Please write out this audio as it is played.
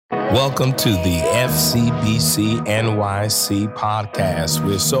Welcome to the FCBC NYC podcast.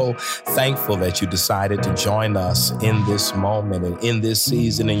 We're so thankful that you decided to join us in this moment and in this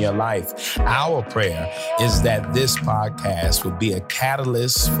season in your life. Our prayer is that this podcast will be a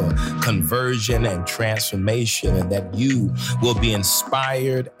catalyst for conversion and transformation, and that you will be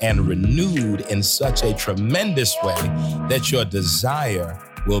inspired and renewed in such a tremendous way that your desire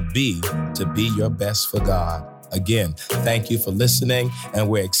will be to be your best for God. Again, thank you for listening, and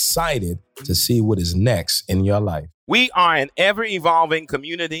we're excited to see what is next in your life. We are an ever-evolving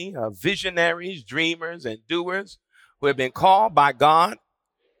community of visionaries, dreamers, and doers who have been called by God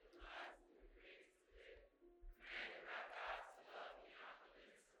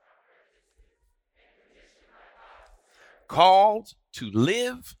called to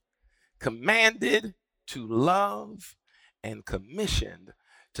live, commanded to love, and commissioned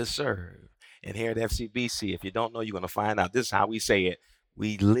to serve. And here at FCBC, if you don't know, you're going to find out. This is how we say it.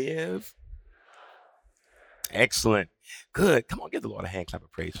 We live. Excellent. Good. Come on, give the Lord a hand clap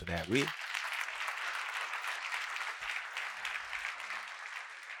of praise for that.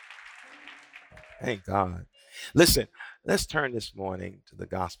 Thank God. Listen, let's turn this morning to the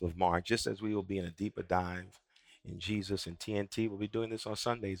Gospel of Mark, just as we will be in a deeper dive in Jesus and TNT. We'll be doing this on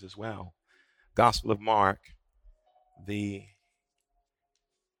Sundays as well. Gospel of Mark, the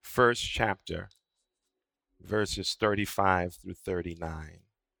first chapter, verses 35 through 39.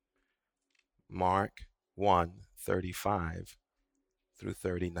 Mark 1, 35 through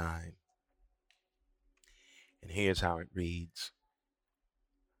 39. And here's how it reads.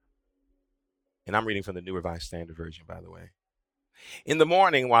 And I'm reading from the New Revised Standard Version, by the way. In the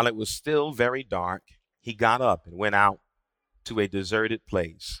morning, while it was still very dark, he got up and went out to a deserted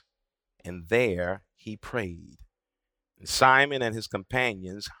place, and there he prayed. And Simon and his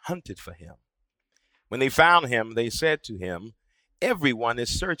companions hunted for him. When they found him, they said to him, "Everyone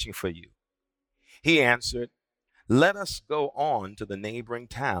is searching for you." He answered, "Let us go on to the neighboring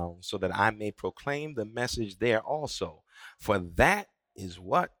town so that I may proclaim the message there also, for that is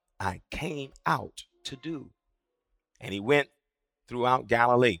what I came out to do." And he went throughout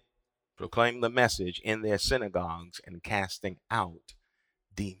Galilee, proclaiming the message in their synagogues and casting out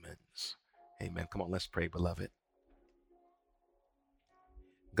demons. Amen. Come on, let's pray, beloved.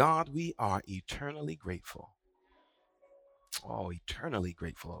 God, we are eternally grateful. Oh, eternally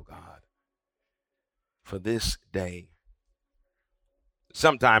grateful, oh God, for this day.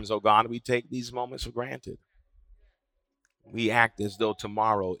 Sometimes, oh God, we take these moments for granted. We act as though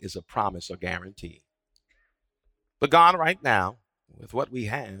tomorrow is a promise or guarantee. But God, right now, with what we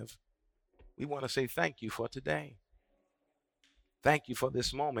have, we want to say thank you for today. Thank you for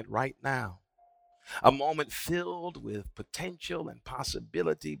this moment right now. A moment filled with potential and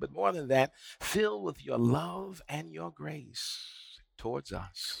possibility, but more than that, filled with your love and your grace towards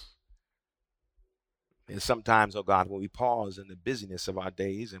us. And sometimes, oh God, when we pause in the busyness of our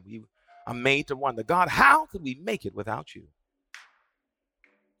days and we are made to wonder, God, how could we make it without you?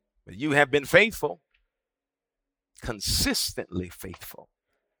 But you have been faithful, consistently faithful.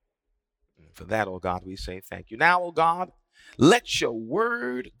 And for that, oh God, we say thank you. Now, oh God, let your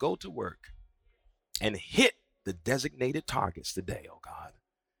word go to work and hit the designated targets today, oh God.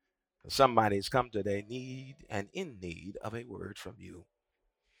 Somebody's come today in need of a word from you.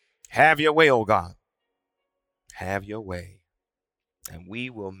 Have your way, oh God. Have your way. And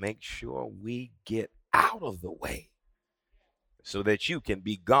we will make sure we get out of the way so that you can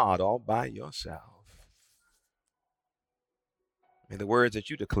be God all by yourself. May the words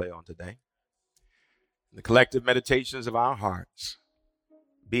that you declare on today, the collective meditations of our hearts,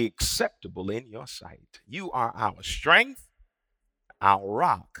 be acceptable in your sight. You are our strength, our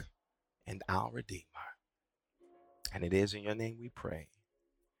rock, and our Redeemer. And it is in your name we pray.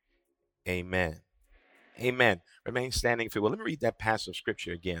 Amen. Amen. Remain standing if you will. Let me read that passage of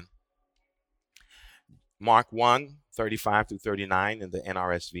scripture again. Mark 1, 35 through 39 in the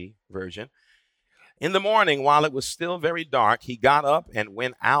NRSV version. In the morning, while it was still very dark, he got up and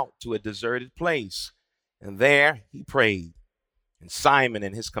went out to a deserted place, and there he prayed. And Simon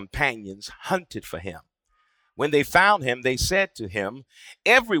and his companions hunted for him. When they found him, they said to him,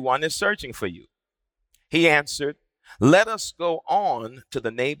 "Everyone is searching for you." He answered, "Let us go on to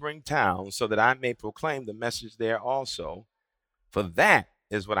the neighboring town so that I may proclaim the message there also, for that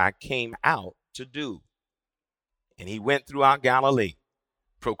is what I came out to do." And he went throughout Galilee,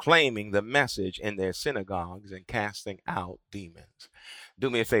 proclaiming the message in their synagogues and casting out demons. Do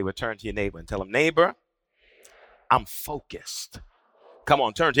me a favor, turn to your neighbor and tell him, "Neighbor, I'm focused." Come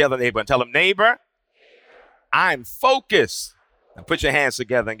on, turn to the other neighbor and tell him, "Neighbor, I'm focused." Now put your hands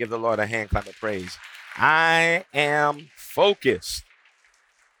together and give the Lord a hand clap of praise. I am focused.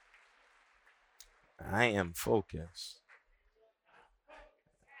 I am focused.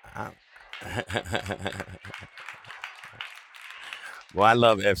 Well, I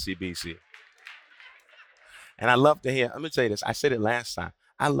love FCBC. And I love to hear, let me tell you this. I said it last time.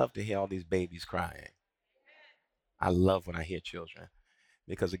 I love to hear all these babies crying. I love when I hear children.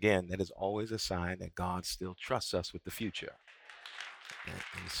 Because again, that is always a sign that God still trusts us with the future.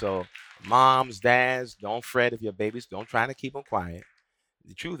 And so, moms, dads, don't fret if your babies, don't try to keep them quiet.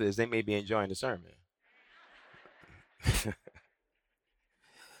 The truth is, they may be enjoying the sermon.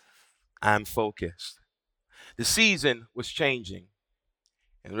 I'm focused. The season was changing,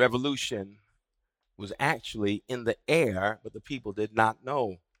 and revolution was actually in the air, but the people did not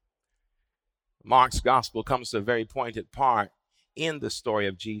know. Mark's gospel comes to a very pointed part in the story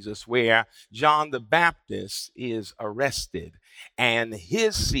of Jesus where John the Baptist is arrested and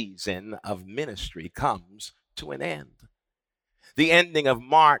his season of ministry comes to an end. The ending of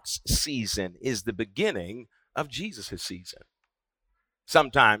Mark's season is the beginning of Jesus' season.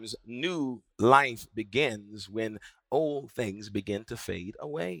 Sometimes new life begins when old things begin to fade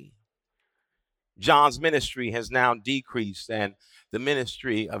away. John's ministry has now decreased, and the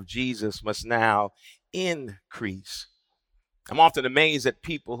ministry of Jesus must now increase. I'm often amazed at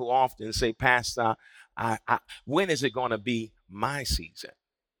people who often say, Pastor, when is it going to be my season?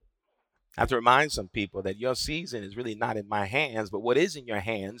 I have to remind some people that your season is really not in my hands, but what is in your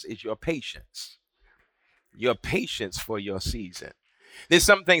hands is your patience for your season. There's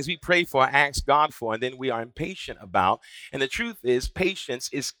some things we pray for, ask God for, and then we are impatient about. And the truth is, patience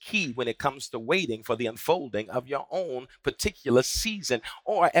is key when it comes to waiting for the unfolding of your own particular season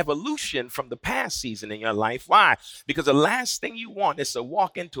or evolution from the past season in your life. Why? Because the last thing you want is to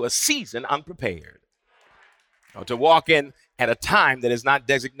walk into a season unprepared, or to walk in at a time that is not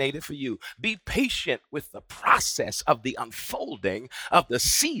designated for you. Be patient with the process of the unfolding of the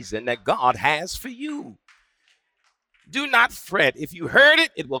season that God has for you. Do not fret. If you heard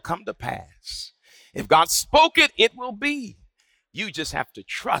it, it will come to pass. If God spoke it, it will be. You just have to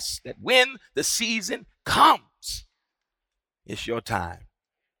trust that when the season comes, it's your time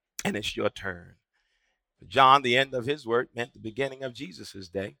and it's your turn. For John, the end of his work meant the beginning of Jesus'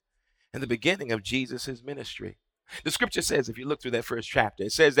 day and the beginning of Jesus' ministry. The scripture says, if you look through that first chapter,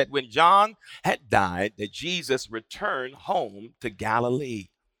 it says that when John had died, that Jesus returned home to Galilee.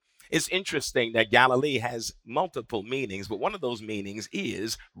 It's interesting that Galilee has multiple meanings, but one of those meanings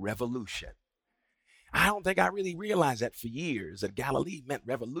is revolution. I don't think I really realized that for years, that Galilee meant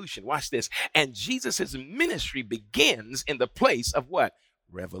revolution. Watch this. And Jesus' ministry begins in the place of what?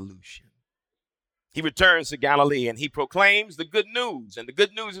 Revolution. He returns to Galilee and he proclaims the good news. And the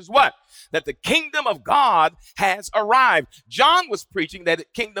good news is what? That the kingdom of God has arrived. John was preaching that the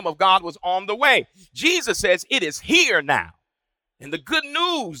kingdom of God was on the way. Jesus says it is here now. And the good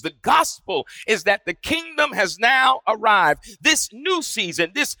news, the gospel, is that the kingdom has now arrived. This new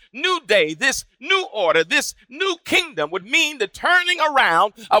season, this new day, this new order, this new kingdom would mean the turning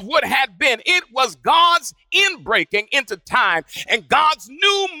around of what had been. It was God's inbreaking into time and God's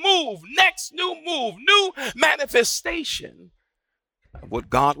new move, next new move, new manifestation of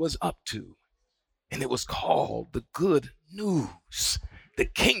what God was up to. And it was called the good news, the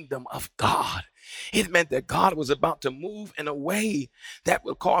kingdom of God. It meant that God was about to move in a way that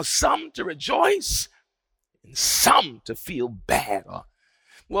would cause some to rejoice and some to feel bad.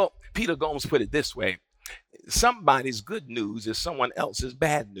 Well, Peter Gomes put it this way. Somebody's good news is someone else's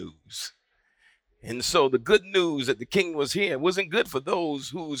bad news. And so the good news that the king was here wasn't good for those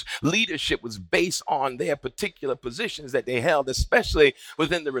whose leadership was based on their particular positions that they held, especially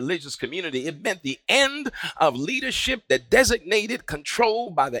within the religious community. It meant the end of leadership that designated control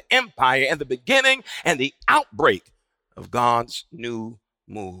by the empire and the beginning and the outbreak of God's new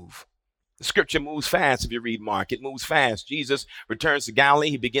move. The scripture moves fast if you read Mark. It moves fast. Jesus returns to Galilee.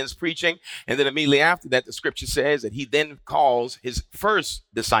 He begins preaching. And then immediately after that, the scripture says that he then calls his first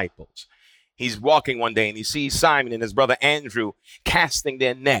disciples. He's walking one day and he sees Simon and his brother Andrew casting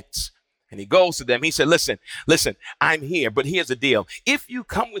their nets. And he goes to them. He said, listen, I'm here, but here's the deal. If you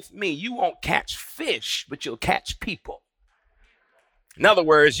come with me, you won't catch fish, but you'll catch people. In other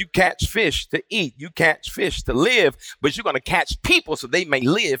words, you catch fish to eat, you catch fish to live, but you're going to catch people so they may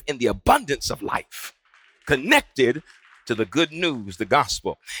live in the abundance of life, connected to the good news, the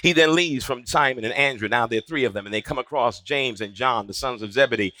gospel. He then leaves from Simon and Andrew. Now there are three of them, and they come across James and John, the sons of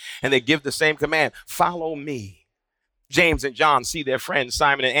Zebedee, and they give the same command, follow me. James and John see their friends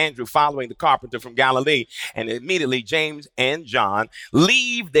Simon and Andrew following the carpenter from Galilee, and immediately James and John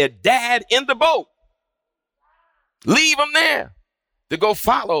leave their dad in the boat. Leave him there to go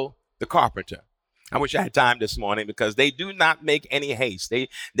follow the carpenter. I wish I had time this morning because they do not make any haste.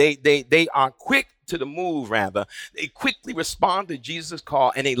 They are quick to the move, rather. They quickly respond to Jesus'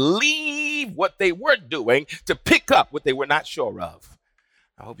 call and they leave what they were doing to pick up what they were not sure of.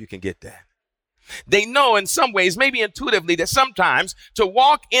 I hope you can get that. They know in some ways, maybe intuitively, that sometimes to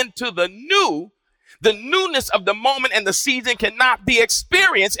walk into the newness of the moment and the season cannot be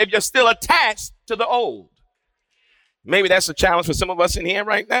experienced if you're still attached to the old. Maybe that's a challenge for some of us in here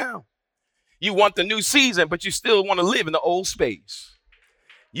right now. You want the new season, but you still want to live in the old space.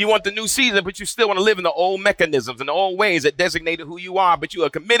 You want the new season, but you still want to live in the old mechanisms and the old ways that designated who you are, but you are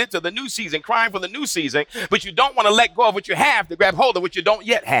committed to the new season, crying for the new season, but you don't want to let go of what you have to grab hold of what you don't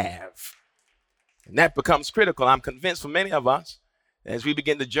yet have. And that becomes critical. I'm convinced for many of us, as we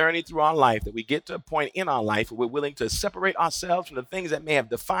begin the journey through our life, that we get to a point in our life where we're willing to separate ourselves from the things that may have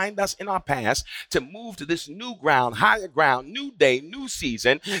defined us in our past to move to this new ground, higher ground, new day, new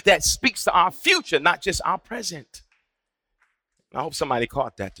season that speaks to our future, not just our present. I hope somebody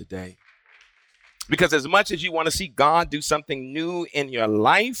caught that today. Because as much as you want to see God do something new in your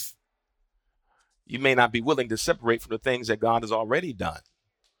life, you may not be willing to separate from the things that God has already done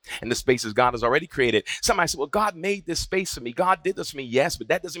and the spaces God has already created. Somebody said, well, God made this space for me. God did this for me. Yes, but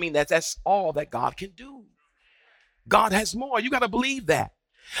that doesn't mean that that's all that God can do. God has more. You got to believe that.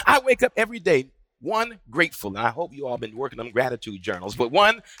 I wake up every day, one, grateful. And I hope you all been working on gratitude journals, but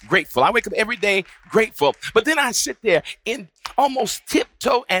one, grateful. I wake up every day grateful. But then I sit there in almost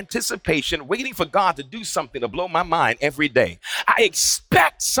tiptoe anticipation, waiting for God to do something to blow my mind every day. I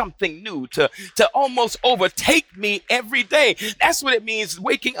expect something new to almost overtake me every day. That's what it means,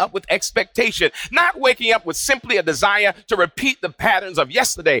 waking up with expectation, not waking up with simply a desire to repeat the patterns of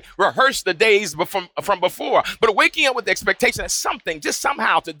yesterday, rehearse the days from before, but waking up with the expectation that something, just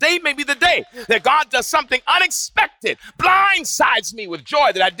somehow, today may be the day that God does something unexpected, blindsides me with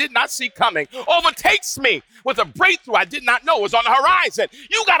joy that I did not see coming, overtakes me with a breakthrough I did not know was on the horizon.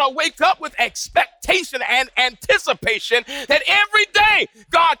 You got to wake up with expectation and anticipation that every day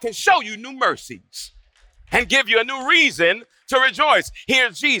God can show you new mercies and give you a new reason to rejoice.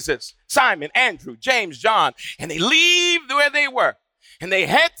 Here's Jesus, Simon, Andrew, James, John, and they leave where they were and they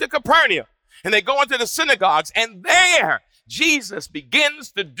head to Capernaum and they go into the synagogues, and there Jesus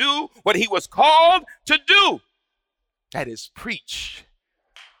begins to do what he was called to do. That is preach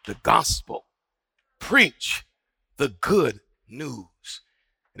the gospel, preach the good news.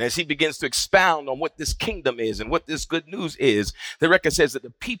 And as he begins to expound on what this kingdom is and what this good news is, the record says that the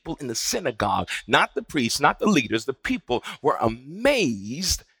people in the synagogue, not the priests, not the leaders, the people were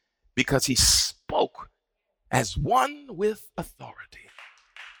amazed because he spoke as one with authority.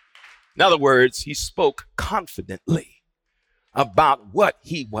 In other words, he spoke confidently about what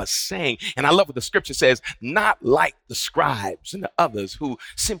he was saying. And I love what the scripture says, not like the scribes and the others who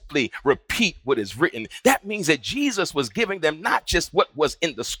simply repeat what is written. That means that Jesus was giving them not just what was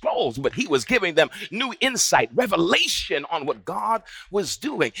in the scrolls, but he was giving them new insight, revelation on what God was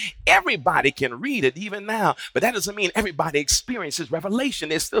doing. Everybody can read it even now, but that doesn't mean everybody experiences revelation.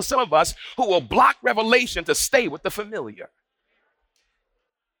 There's still some of us who will block revelation to stay with the familiar,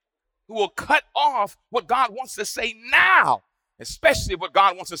 who will cut off what God wants to say now, especially what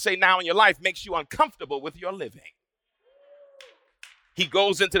God wants to say now in your life makes you uncomfortable with your living. He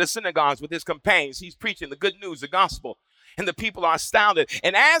goes into the synagogues with his companions. He's preaching the good news, the gospel, and the people are astounded.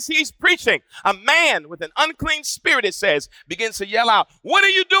 And as he's preaching, a man with an unclean spirit, it says, begins to yell out, "What are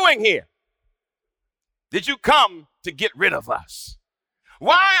you doing here? Did you come to get rid of us?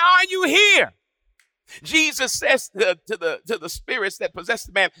 Why are you here?" Jesus says to the spirits that possess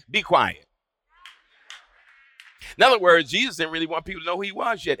the man, "Be quiet." In other words, Jesus didn't really want people to know who he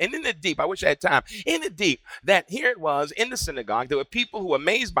was yet. And in the deep, I wish I had time, in the deep, that here it was in the synagogue, there were people who were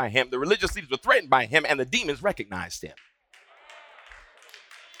amazed by him, the religious leaders were threatened by him, and the demons recognized him.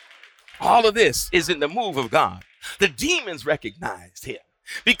 All of this is in the move of God. The demons recognized him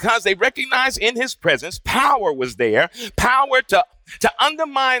because they recognized in his presence, power was there, power to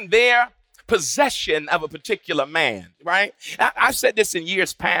undermine their possession of a particular man, right? I've said this in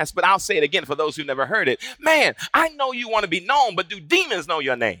years past, but I'll say it again for those who never heard it. Man, I know you want to be known, but do demons know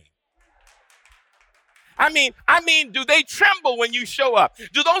your name? I mean, do they tremble when you show up?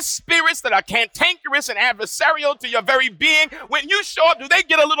 Do those spirits that are cantankerous and adversarial to your very being, when you show up, do they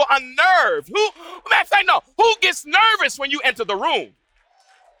get a little unnerved? Who gets nervous when you enter the room?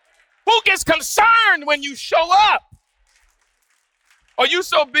 Who gets concerned when you show up? Are you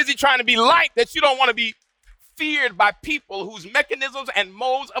so busy trying to be liked that you don't want to be feared by people whose mechanisms and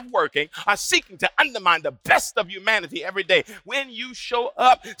modes of working are seeking to undermine the best of humanity every day? When you show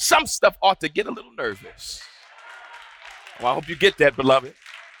up, some stuff ought to get a little nervous. Well, I hope you get that, beloved.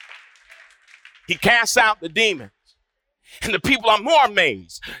 He casts out the demons. And the people are more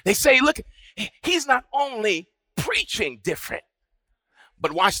amazed. They say, look, he's not only preaching different,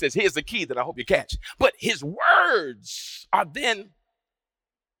 but watch this. Here's the key that I hope you catch. But his words are then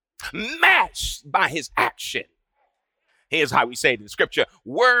matched by his action. Here's how we say it in scripture: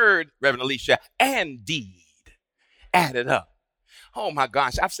 word, Reverend Alicia, and deed added up. Oh my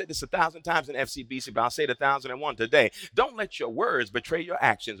gosh, I've said this 1,000 times in FCBC, but I'll say it 1,001 today. Don't let your words betray your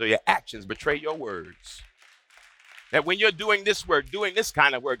actions, or your actions betray your words. That when you're doing this work, doing this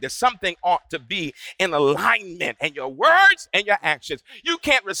kind of work, there's something ought to be in alignment, and your words and your actions. You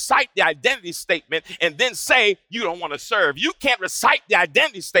can't recite the identity statement and then say you don't want to serve. You can't recite the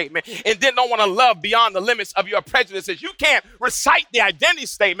identity statement and then don't want to love beyond the limits of your prejudices. You can't recite the identity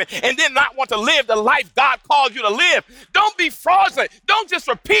statement and then not want to live the life God called you to live. Don't be fraudulent. Don't just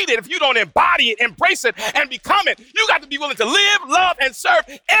repeat it if you don't embody it, embrace it, and become it. You got to be willing to live, love, and serve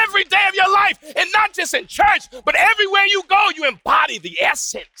every day of your life, and not just in church, but everywhere you go, you embody the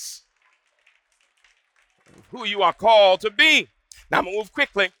essence of who you are called to be. Now, I'm going to move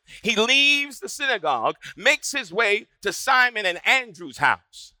quickly. He leaves the synagogue, makes his way to Simon and Andrew's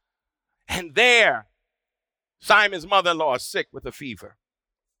house. And there, Simon's mother-in-law is sick with a fever.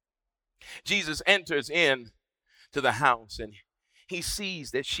 Jesus enters in to the house, and he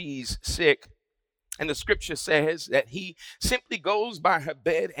sees that she's sick. And the scripture says that he simply goes by her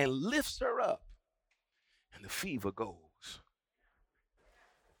bed and lifts her up. And the fever goes.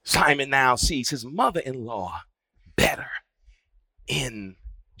 Simon now sees his mother-in-law better in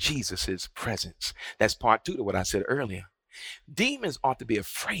Jesus' presence. That's part 2 to what I said earlier. Demons ought to be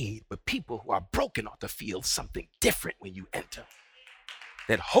afraid, but people who are broken ought to feel something different when you enter.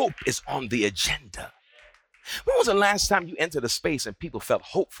 That hope is on the agenda. When was the last time you entered a space and people felt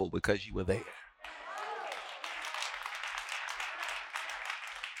hopeful because you were there?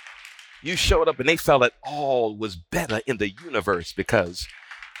 You showed up and they felt that all was better in the universe because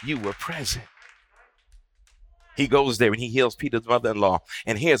you were present. He goes there and he heals Peter's mother-in-law.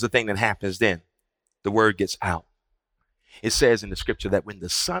 And here's the thing that happens then. The word gets out. It says in the scripture that when the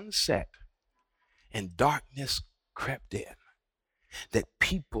sun set and darkness crept in, that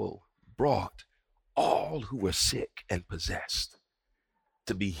people brought all who were sick and possessed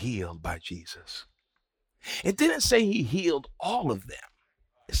to be healed by Jesus. It didn't say he healed all of them.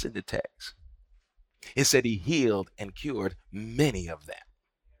 It's in the text. It said he healed and cured many of them.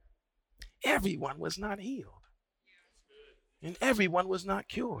 Everyone was not healed. And everyone was not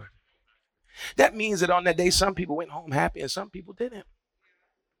cured. That means that on that day, some people went home happy and some people didn't.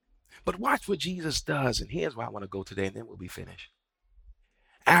 But watch what Jesus does. And here's where I want to go today, and then we'll be finished.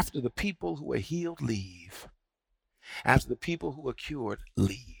 After the people who are healed leave, after the people who are cured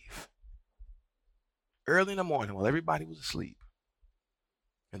leave, early in the morning while everybody was asleep,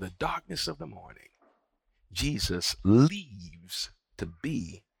 in the darkness of the morning, Jesus leaves to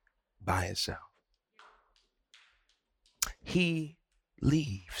be by himself. He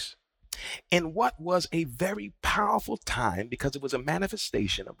leaves in what was a very powerful time because it was a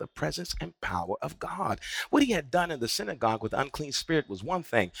manifestation of the presence and power of God. What he had done in the synagogue with the unclean spirit was one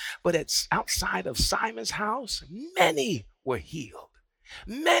thing, but it's outside of Simon's house, many were healed.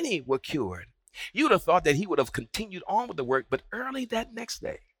 Many were cured. You'd have thought that he would have continued on with the work, but early that next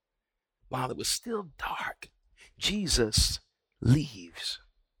day, while it was still dark, Jesus leaves.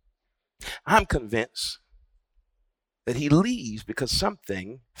 I'm convinced that he leaves because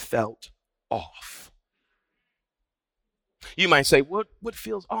something felt off. You might say, what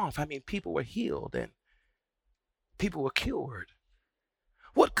feels off? I mean, people were healed and people were cured.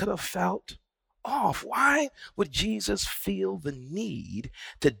 What could have felt off? Why would Jesus feel the need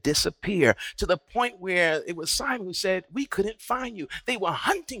to disappear to the point where it was Simon who said, we couldn't find you? They were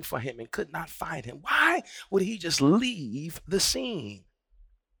hunting for him and could not find him. Why would he just leave the scene?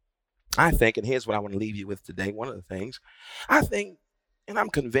 I think, and here's what I want to leave you with today, one of the things, I think, and I'm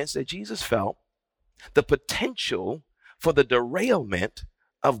convinced that Jesus felt the potential for the derailment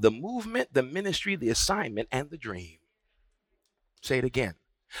of the movement, the ministry, the assignment, and the dream. Say it again.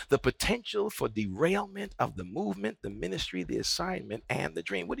 The potential for derailment of the movement, the ministry, the assignment, and the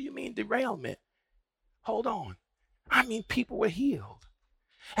dream. What do you mean derailment? Hold on. I mean, people were healed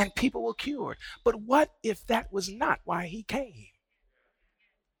and people were cured. But what if that was not why he came?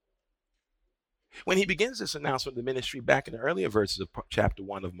 When he begins this announcement of the ministry back in the earlier verses of chapter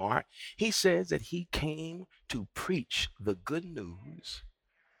 1 of Mark, he says that he came to preach the good news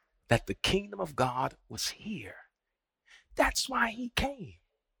that the kingdom of God was here. That's why he came.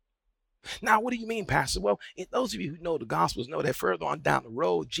 Now, what do you mean, Pastor? Well, those of you who know the Gospels know that further on down the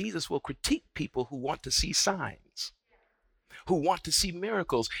road, Jesus will critique people who want to see signs. who want to see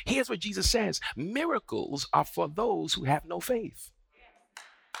miracles. Here's what Jesus says: miracles are for those who have no faith.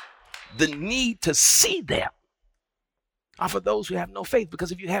 The need to see them are for those who have no faith,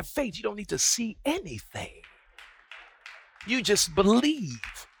 because if you have faith, you don't need to see anything. You just believe.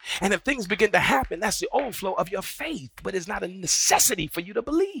 And if things begin to happen, that's the overflow of your faith, but it's not a necessity for you to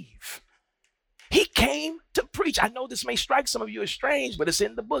believe. He came to preach. I know this may strike some of you as strange, but it's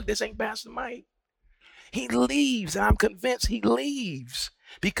in the book. This ain't Pastor Mike. He leaves, and I'm convinced he leaves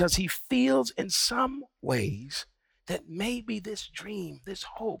because he feels in some ways that maybe this dream, this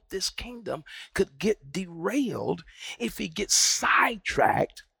hope, this kingdom could get derailed if he gets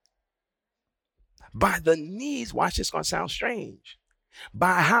sidetracked by the needs. Watch this, going to sound strange.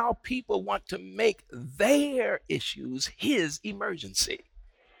 By how people want to make their issues his emergency.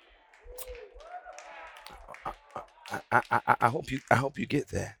 I hope you get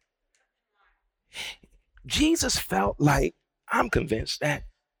that. Jesus felt like, I'm convinced, that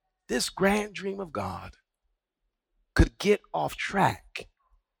this grand dream of God could get off track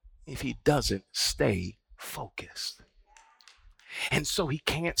if he doesn't stay focused. And so he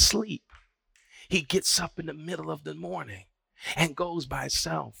can't sleep. He gets up in the middle of the morning and goes by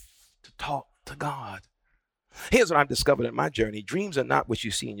himself to talk to God. Here's what I've discovered in my journey: dreams are not what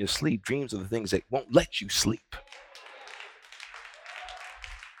you see in your sleep. Dreams are the things that won't let you sleep.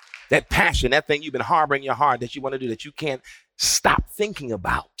 That passion, that thing you've been harboring in your heart that you want to do, that you can't stop thinking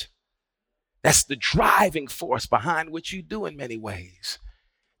about. That's the driving force behind what you do in many ways.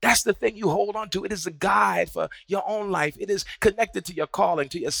 That's the thing you hold on to. It is a guide for your own life. It is connected to your calling,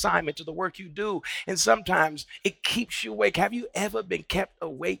 to your assignment, to the work you do. And sometimes it keeps you awake. Have you ever been kept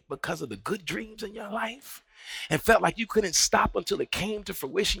awake because of the good dreams in your life and felt like you couldn't stop until it came to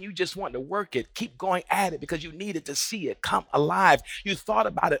fruition? You just wanted to work it, keep going at it because you needed to see it come alive. You thought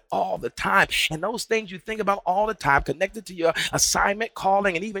about it all the time. And those things you think about all the time, connected to your assignment,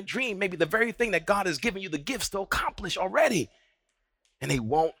 calling, and even dream, maybe the very thing that God has given you the gifts to accomplish already. And they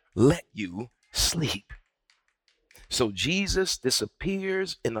won't let you sleep. So Jesus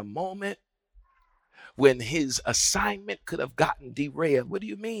disappears in a moment when his assignment could have gotten derailed. What do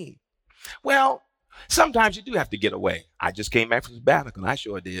you mean? Well, sometimes you do have to get away. I just came back from sabbatical. I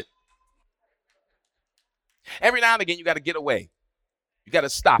sure did. Every now and again, you got to get away. You got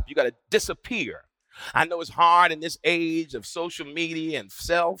to stop. You got to disappear. I know it's hard in this age of social media and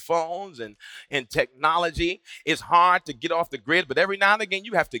cell phones and technology. It's hard to get off the grid, but every now and again,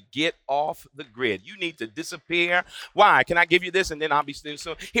 you have to get off the grid. You need to disappear. Why? Can I give you this and then I'll be still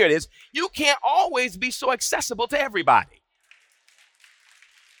soon? Here it is. You can't always be so accessible to everybody.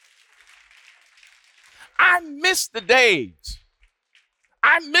 I miss the days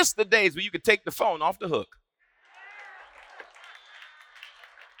where you could take the phone off the hook.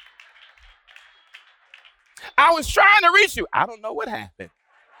 I was trying to reach you. I don't know what happened.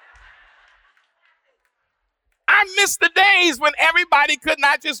 I miss the days when everybody could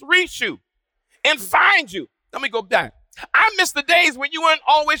not just reach you and find you. Let me go back. I miss the days when you weren't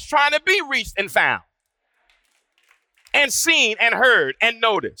always trying to be reached and found and seen and heard and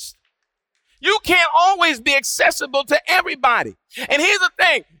noticed. You can't always be accessible to everybody. And here's the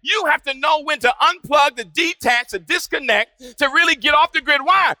thing. You have to know when to unplug, to detach, to disconnect, to really get off the grid.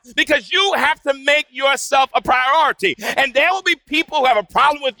 Why? Because you have to make yourself a priority. And there will be people who have a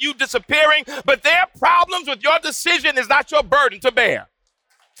problem with you disappearing, but their problems with your decision is not your burden to bear.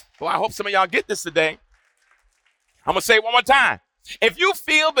 Well, I hope some of y'all get this today. I'm going to say it one more time. If you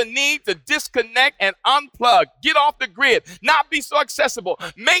feel the need to disconnect and unplug, get off the grid, not be so accessible,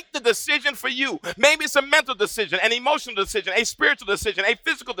 make the decision for you. Maybe it's a mental decision, an emotional decision, a spiritual decision, a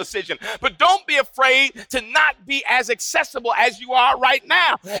physical decision. But don't be afraid to not be as accessible as you are right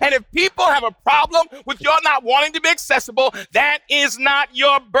now. And if people have a problem with your not wanting to be accessible, that is not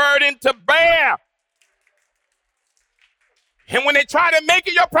your burden to bear. And when they try to make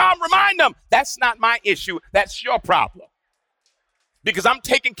it your problem, remind them, that's not my issue, that's your problem. Because I'm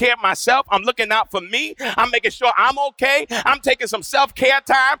taking care of myself. I'm looking out for me. I'm making sure I'm okay. I'm taking some self-care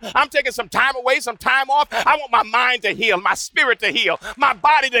time. I'm taking some time away, some time off. I want my mind to heal, my spirit to heal, my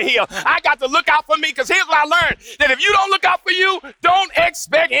body to heal. I got to look out for me, because here's what I learned. That if you don't look out for you, don't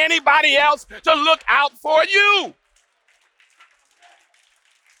expect anybody else to look out for you.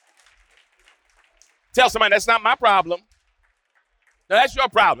 Tell somebody, that's not my problem. No, that's your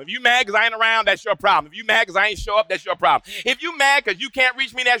problem. If you mad because I ain't around, that's your problem. If you mad because I ain't show up, that's your problem. If you mad because you can't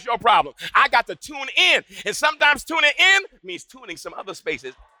reach me, that's your problem. I got to tune in. And sometimes tuning in means tuning some other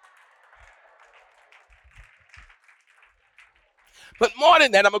spaces. But more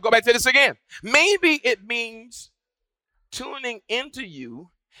than that, I'm going to go back to this again. Maybe it means tuning into you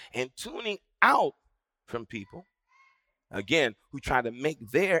and tuning out from people Again, who try to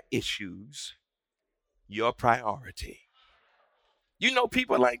make their issues your priority. You know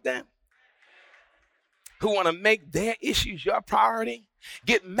people like that who want to make their issues your priority.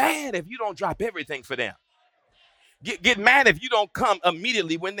 Get mad if you don't drop everything for them. Get mad if you don't come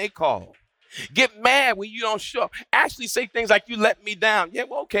immediately when they call. Get mad when you don't show up. Actually say things like, you let me down. Yeah,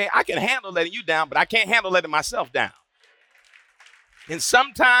 well, okay, I can handle letting you down, but I can't handle letting myself down. And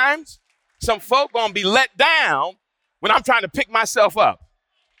sometimes some folk gonna be let down when I'm trying to pick myself up.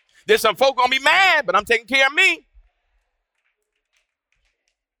 There's some folk gonna be mad, but I'm taking care of me.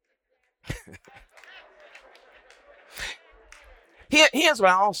 Here's what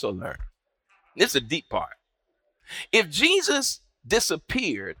I also learned. This is a deep part. If Jesus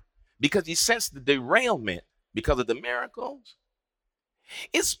disappeared because he sensed the derailment because of the miracles,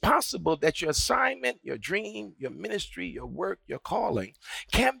 it's possible that your assignment, your dream, your ministry, your work, your calling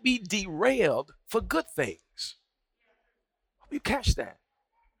can be derailed for good things. Hope you catch that.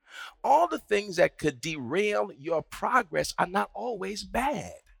 All the things that could derail your progress are not always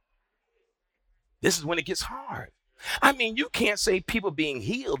bad. This is when it gets hard. I mean, you can't say people being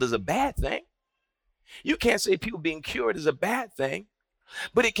healed is a bad thing. You can't say people being cured is a bad thing,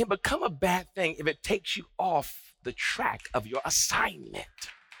 but it can become a bad thing if it takes you off the track of your assignment.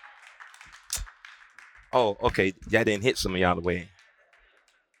 Oh, okay, that didn't hit some of y'all the way.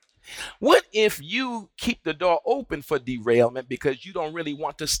 What if you keep the door open for derailment because you don't really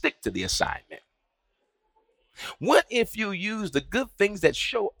want to stick to the assignment? What if you use the good things that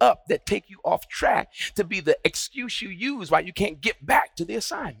show up that take you off track to be the excuse you use why you can't get back to the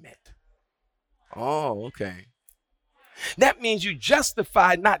assignment? Oh, okay. That means you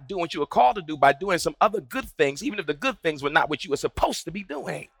justify not doing what you were called to do by doing some other good things, even if the good things were not what you were supposed to be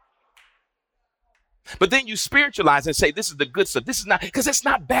doing. But then you spiritualize and say, this is the good stuff. This is not, because it's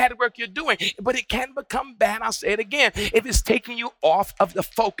not bad work you're doing, but it can become bad. I'll say it again. If it's taking you off of the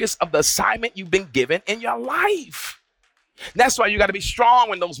focus of the assignment you've been given in your life. That's why you got to be strong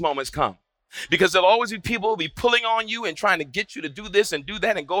when those moments come. Because there'll always be people who will be pulling on you and trying to get you to do this and do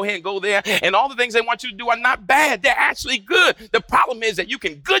that and go ahead and go there. And all the things they want you to do are not bad. They're actually good. The problem is that you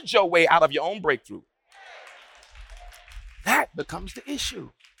can good your way out of your own breakthrough. That becomes the issue.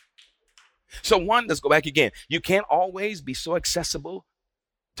 So one, let's go back again. You can't always be so accessible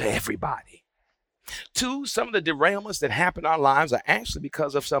to everybody. Two, some of the derailments that happen in our lives are actually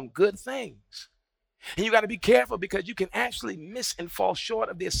because of some good things. And you got to be careful because you can actually miss and fall short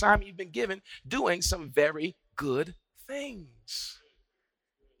of the assignment you've been given doing some very good things.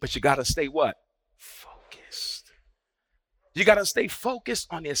 But you got to stay what? Focused. You got to stay focused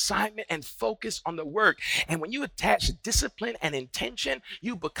on the assignment and focus on the work. And when you attach discipline and intention,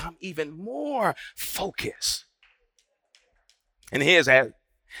 you become even more focused. And here's how,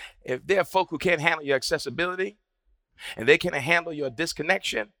 if there are folk who can't handle your accessibility and they can't handle your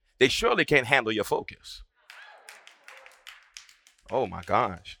disconnection, they surely can't handle your focus. Oh my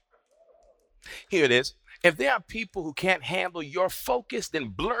gosh. Here it is. If there are people who can't handle your focus, then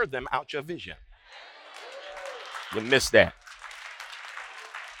blur them out your vision. You missed that.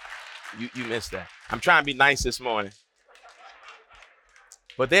 You missed that. I'm trying to be nice this morning.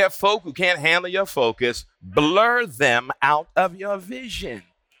 But there are folk who can't handle your focus. Blur them out of your vision.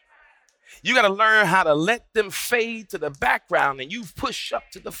 You got to learn how to let them fade to the background and you push up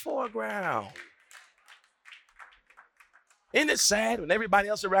to the foreground. Isn't it sad when everybody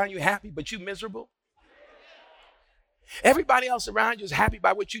else around you happy, but you miserable? Everybody else around you is happy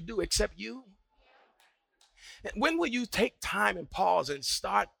by what you do except you. When will you take time and pause and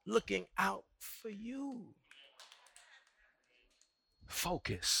start looking out for you?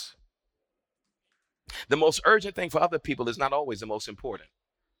 Focus. The most urgent thing for other people is not always the most important.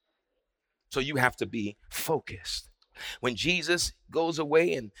 So you have to be focused. When Jesus goes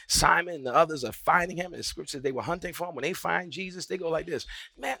away and Simon and the others are finding him, and the scripture says they were hunting for him, when they find Jesus, they go like this: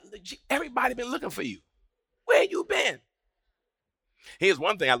 man, everybody been looking for you. Where you been? Here's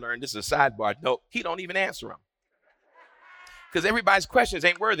one thing I learned. This is a sidebar. No, he don't even answer them. Because everybody's questions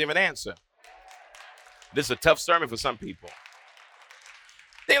ain't worthy of an answer. This is a tough sermon for some people.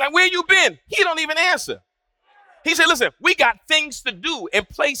 They're like, where you been? He don't even answer. He said, listen, we got things to do and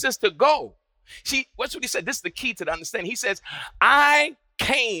places to go. See, what's what he said? This is the key to the understanding. He says, I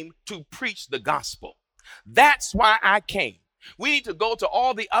came to preach the gospel. That's why I came. We need to go to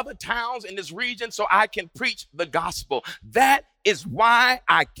all the other towns in this region so I can preach the gospel. That is why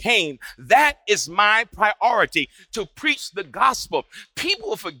I came. That is my priority, to preach the gospel. People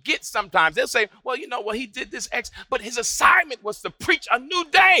will forget sometimes. They'll say, well, he did this X, but his assignment was to preach a new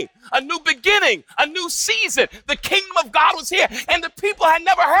day, a new beginning, a new season. The kingdom of God was here, and the people had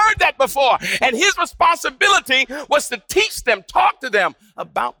never heard that before. And his responsibility was to teach them, talk to them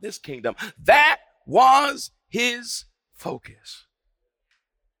about this kingdom. That was his focus.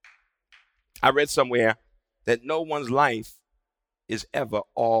 I read somewhere that no one's life is ever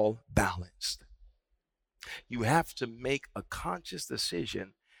all balanced. You have to make a conscious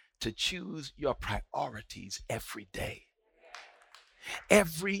decision to choose your priorities every day.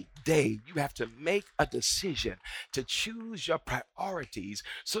 Every day you have to make a decision to choose your priorities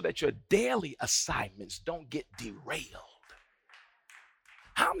so that your daily assignments don't get derailed.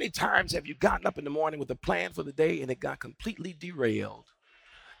 How many times have you gotten up in the morning with a plan for the day and it got completely derailed?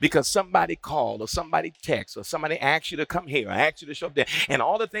 Because somebody called or somebody texted or somebody asked you to come here or asked you to show up there, and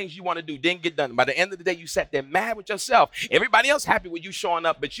all the things you want to do didn't get done. By the end of the day, you sat there mad with yourself. Everybody else happy with you showing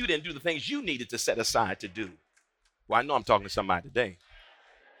up, but you didn't do the things you needed to set aside to do. Well, I know I'm talking to somebody today.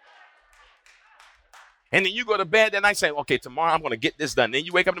 And then you go to bed that night saying, okay, tomorrow I'm going to get this done. Then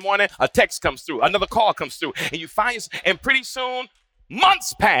you wake up in the morning, a text comes through, another call comes through, and you find, and pretty soon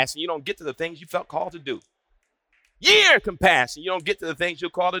months pass and you don't get to the things you felt called to do. Year can pass and you don't get to the things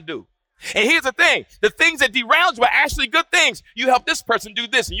you're called to do. And here's the thing. The things that derailed you are actually good things. You help this person do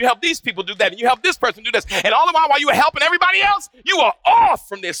this, and you help these people do that, and you help this person do this. And all the while you were helping everybody else, you are off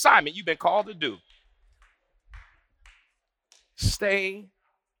from the assignment you've been called to do. Stay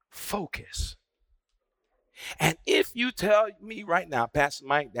focused. And if you tell me right now, Pastor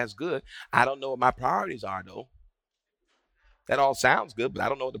Mike, that's good. I don't know what my priorities are, though. That all sounds good, but I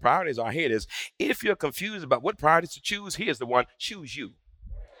don't know what the priorities are. Here it is. If you're confused about what priorities to choose, here's the one. Choose you.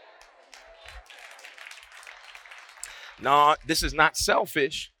 No, this is not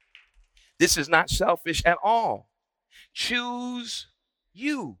selfish. This is not selfish at all. Choose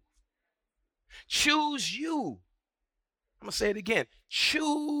you. Choose you. I'm going to say it again.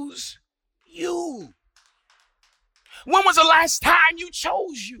 Choose you. When was the last time you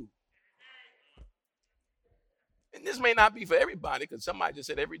chose you? And this may not be for everybody because somebody just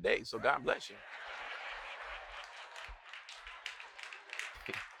said every day, so God bless you.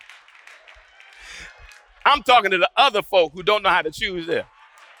 I'm talking to the other folk who don't know how to choose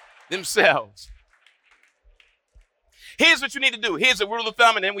themselves. Here's what you need to do. Here's a rule of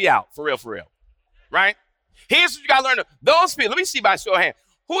thumb, and then we out. For real, right? Here's what you got to learn. Those people, let me see by show of hand.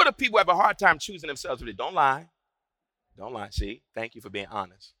 Who are the people who have a hard time choosing themselves? Don't lie. Don't lie. See? Thank you for being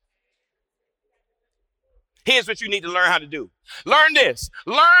honest. Here's what you need to learn how to do. Learn this.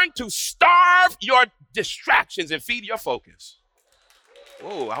 Learn to starve your distractions and feed your focus.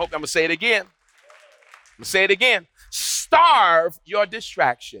 Oh, I hope I'm going to say it again. Starve your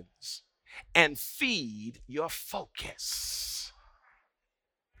distractions and feed your focus.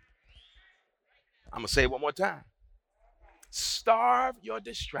 I'm going to say it one more time. Starve your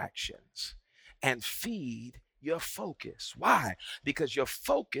distractions and feed your focus. Why? Because your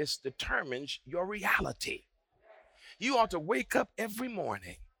focus determines your reality. You ought to wake up every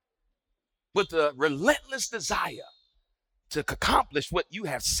morning with a relentless desire to accomplish what you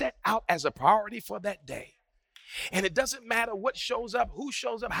have set out as a priority for that day. And it doesn't matter what shows up, who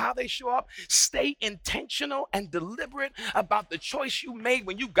shows up, how they show up. Stay intentional and deliberate about the choice you made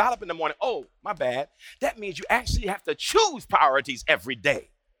when you got up in the morning. Oh, my bad. That means you actually have to choose priorities every day.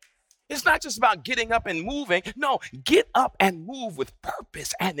 It's not just about getting up and moving. No, get up and move with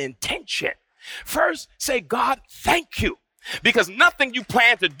purpose and intention. First, say, God, thank you. Because nothing you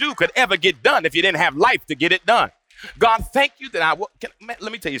plan to do could ever get done if you didn't have life to get it done. God, thank you that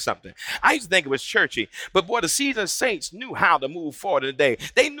let me tell you something. I used to think it was churchy, but boy, the seasoned saints knew how to move forward in the day.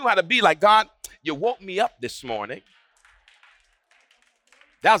 They knew how to be like, God, you woke me up this morning.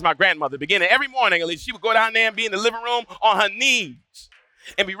 That was my grandmother beginning. Every morning, at least, she would go down there and be in the living room on her knees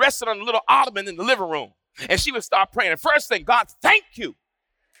and be resting on the little ottoman in the living room. And she would start praying. And first thing, God, thank you.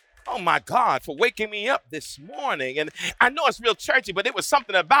 Oh, my God, for waking me up this morning. And I know it's real churchy, but it was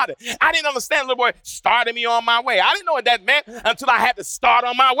something about it. I didn't understand, little boy, starting me on my way. I didn't know what that meant until I had to start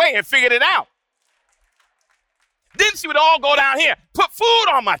on my way and figured it out. Then she would all go down here, put food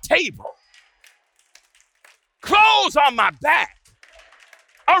on my table, clothes on my back,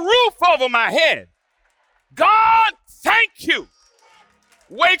 a roof over my head. God, thank you.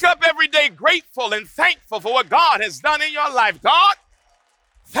 Wake up every day grateful and thankful for what God has done in your life. God,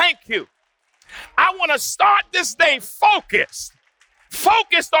 thank you. I want to start this day focused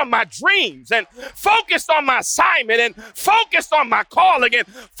on my dreams and focused on my assignment and focused on my calling and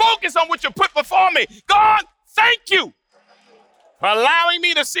focused on what you put before me. God, thank you. for allowing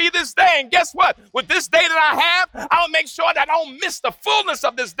me to see this day. And guess what? With this day that I have, I'll make sure that I don't miss the fullness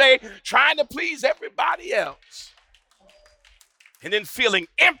of this day trying to please everybody else. And then feeling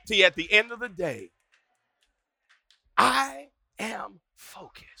empty at the end of the day. I am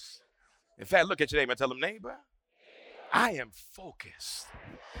focused. In fact, look at your neighbor and tell them, neighbor, I am focused.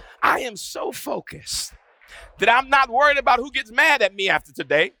 I am so focused that I'm not worried about who gets mad at me after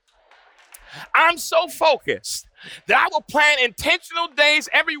today. I'm so focused that I will plan intentional days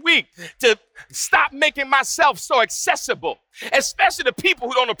every week to stop making myself so accessible, especially to people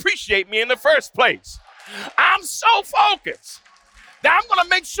who don't appreciate me in the first place. I'm so focused that I'm going to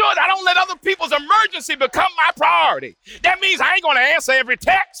make sure that I don't let other people's emergency become my priority. That means I ain't going to answer every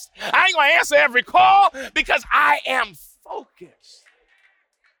text. I ain't going to answer every call because I am focused.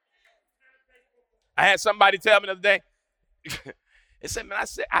 I had somebody tell me the other day, they said, man,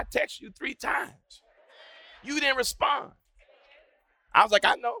 I text you 3 times. You didn't respond. I was like,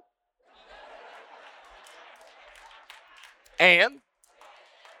 I know. And,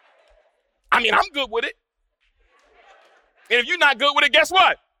 I mean, I'm good with it. And if you're not good with it, guess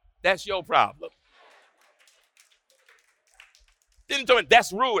what? That's your problem. Didn't tell me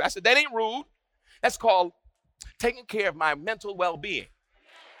that's rude. I said, that ain't rude. That's called taking care of my mental well-being.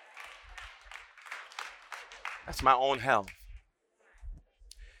 That's my own health.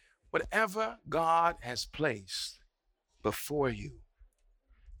 Whatever God has placed before you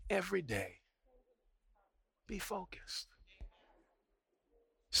every day, be focused.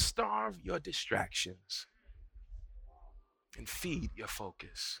 Starve your distractions and feed your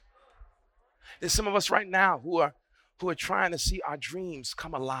focus. There's some of us right now who are trying to see our dreams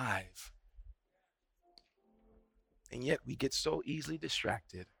come alive. And yet we get so easily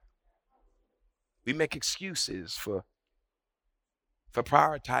distracted. We make excuses for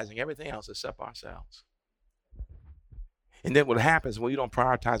prioritizing everything else except ourselves. And then what happens when we don't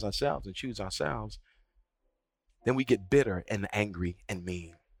prioritize ourselves and choose ourselves, then we get bitter and angry and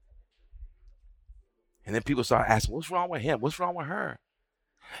mean. And then people start asking, what's wrong with him? What's wrong with her?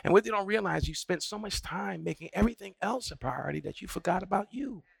 And what they don't realize, you spent so much time making everything else a priority that you forgot about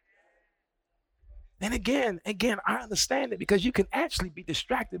you. And again, I understand it because you can actually be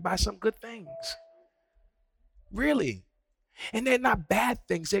distracted by some good things. Really. And they're not bad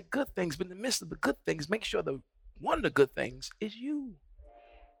things, they're good things. But in the midst of the good things, make sure that one of the good things is you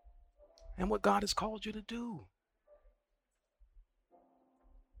and what God has called you to do.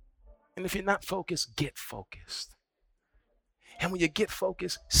 And if you're not focused, get focused. And when you get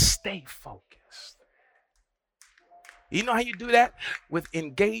focused, stay focused. You know how you do that? With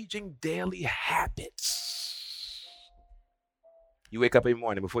engaging daily habits. You wake up every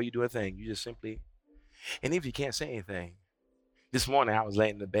morning, before you do a thing, you just simply, and if you can't say anything, this morning I was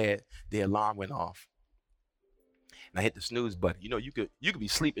laying in the bed, the alarm went off. And I hit the snooze button. You know, you could be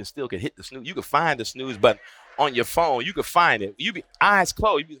sleeping, still could hit the snooze. You could find the snooze button on your phone. You could find it. You be eyes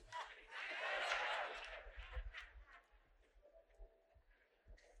closed.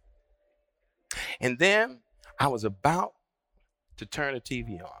 And then I was about to turn the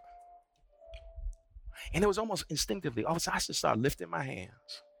TV on. And it was almost instinctively, all of a sudden I just started lifting my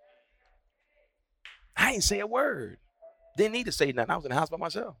hands. I didn't say a word. Didn't need to say nothing. I was in the house by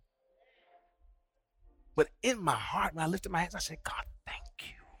myself. But in my heart, when I lifted my hands, I said, God, thank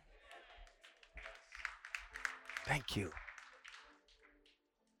you. Thank you.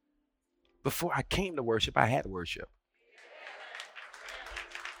 Before I came to worship, I had worship.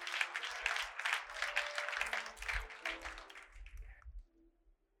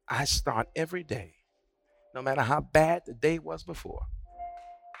 I start every day, no matter how bad the day was before,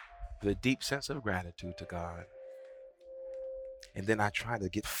 with a deep sense of gratitude to God. And then I try to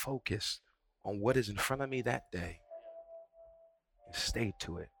get focused on what is in front of me that day and stay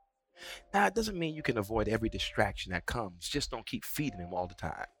to it. Now, it doesn't mean you can avoid every distraction that comes. Just don't keep feeding them all the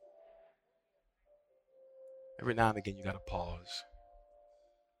time. Every now and again, you got to pause.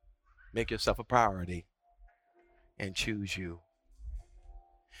 Make yourself a priority and choose you.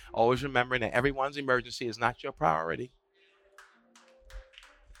 Always remembering that everyone's emergency is not your priority.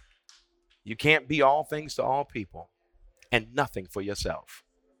 You can't be all things to all people and nothing for yourself.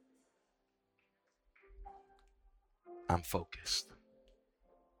 I'm focused.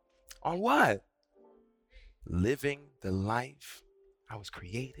 On what? Living the life I was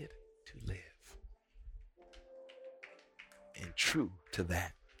created to live. And true to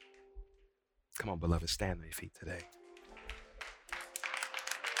that. Come on, beloved, stand on your feet today.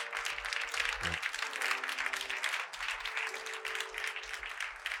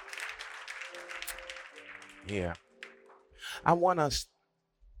 Yeah. I want us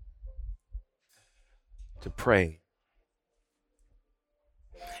to pray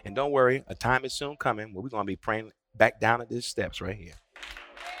And don't worry, a time is soon coming where we're going to be praying back down at these steps right here.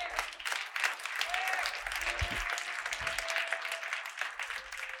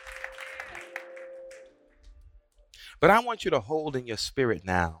 But I want you to hold in your spirit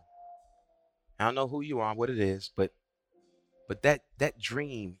now. I don't know who you are, what it is, but that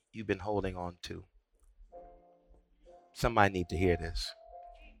dream you've been holding on to. Somebody need to hear this.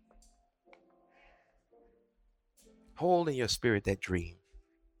 Hold in your spirit that dream.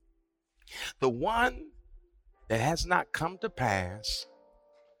 The one that has not come to pass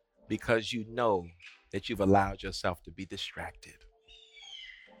because you know that you've allowed yourself to be distracted.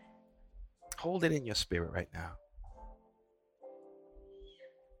 Hold it in your spirit right now.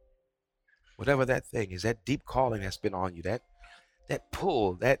 Whatever that thing is, that deep calling that's been on you, that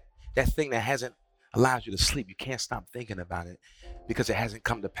pull, that thing that hasn't allowed you to sleep. You can't stop thinking about it because it hasn't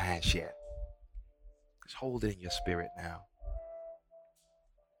come to pass yet. Just hold it in your spirit now.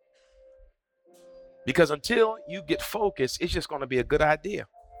 Because until you get focused, it's just going to be a good idea.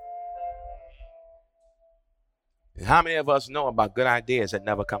 And how many of us know about good ideas that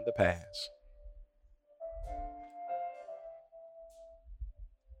never come to pass?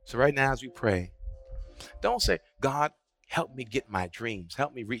 So right now as we pray, don't say, God, help me get my dreams.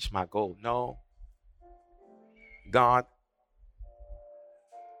 Help me reach my goal. No. God,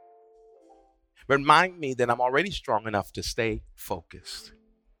 remind me that I'm already strong enough to stay focused.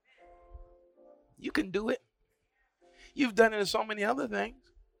 You can do it. You've done it in so many other things.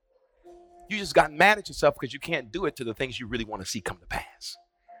 You just got mad at yourself because you can't do it to the things you really want to see come to pass.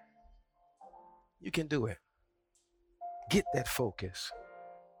 You can do it. Get that focus.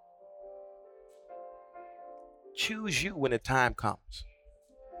 Choose you when the time comes.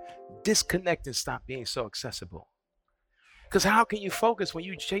 Disconnect and stop being so accessible. Because how can you focus when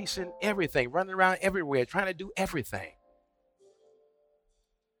you're chasing everything, running around everywhere, trying to do everything?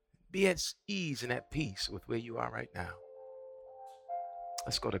 Be at ease and at peace with where you are right now.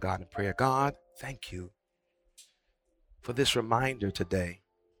 Let's go to God in prayer. God, thank you for this reminder today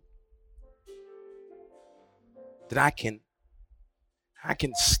that I can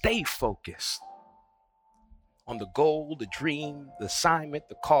stay focused on the goal, the dream, the assignment,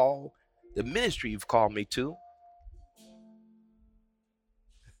 the call, the ministry you've called me to.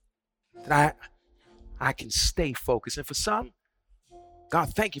 That I can stay focused. And for some,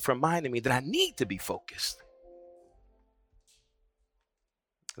 God, thank you for reminding me that I need to be focused.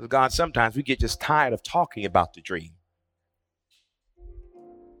 Because God, sometimes we get just tired of talking about the dream.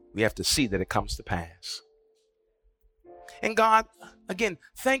 We have to see that it comes to pass. And God, again,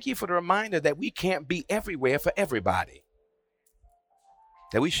 thank you for the reminder that we can't be everywhere for everybody.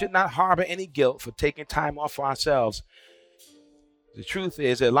 That we should not harbor any guilt for taking time off for ourselves. The truth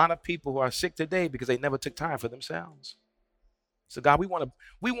is that a lot of people who are sick today because they never took time for themselves. So God, we want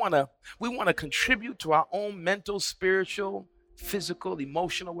to contribute to our own mental, spiritual, physical,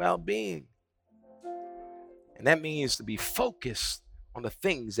 emotional well-being. And that means to be focused on the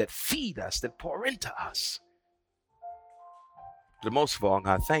things that feed us, that pour into us. But most of all,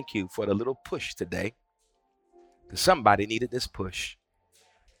 God, thank you for the little push today. Because somebody needed this push.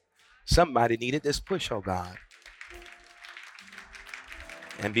 Somebody needed this push, oh God.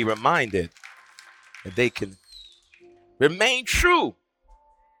 And be reminded that they can remain true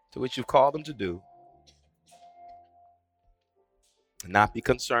to what you've called them to do. And not be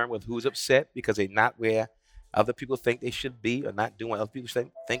concerned with who's upset because they're not where other people think they should be or not doing what other people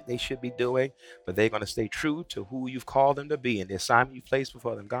think they should be doing. But they're going to stay true to who you've called them to be and the assignment you've placed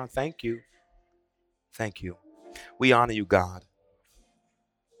before them. God, thank you. Thank you. We honor you, God.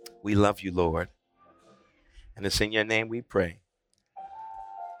 We love you, Lord. And it's in your name we pray.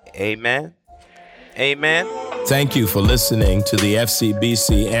 Amen. Amen. Thank you for listening to the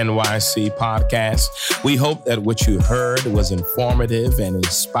FCBC NYC podcast. We hope that what you heard was informative and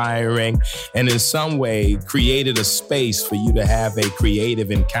inspiring and in some way created a space for you to have a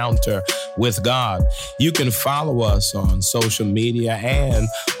creative encounter with God. You can follow us on social media and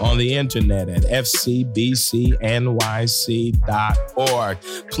on the internet at fcbcnyc.org.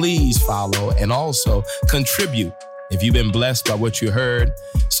 Please follow and also contribute. If you've been blessed by what you heard,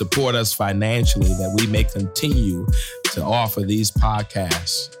 support us financially that we may continue to offer these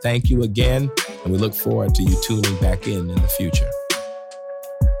podcasts. Thank you again, and we look forward to you tuning back in the future.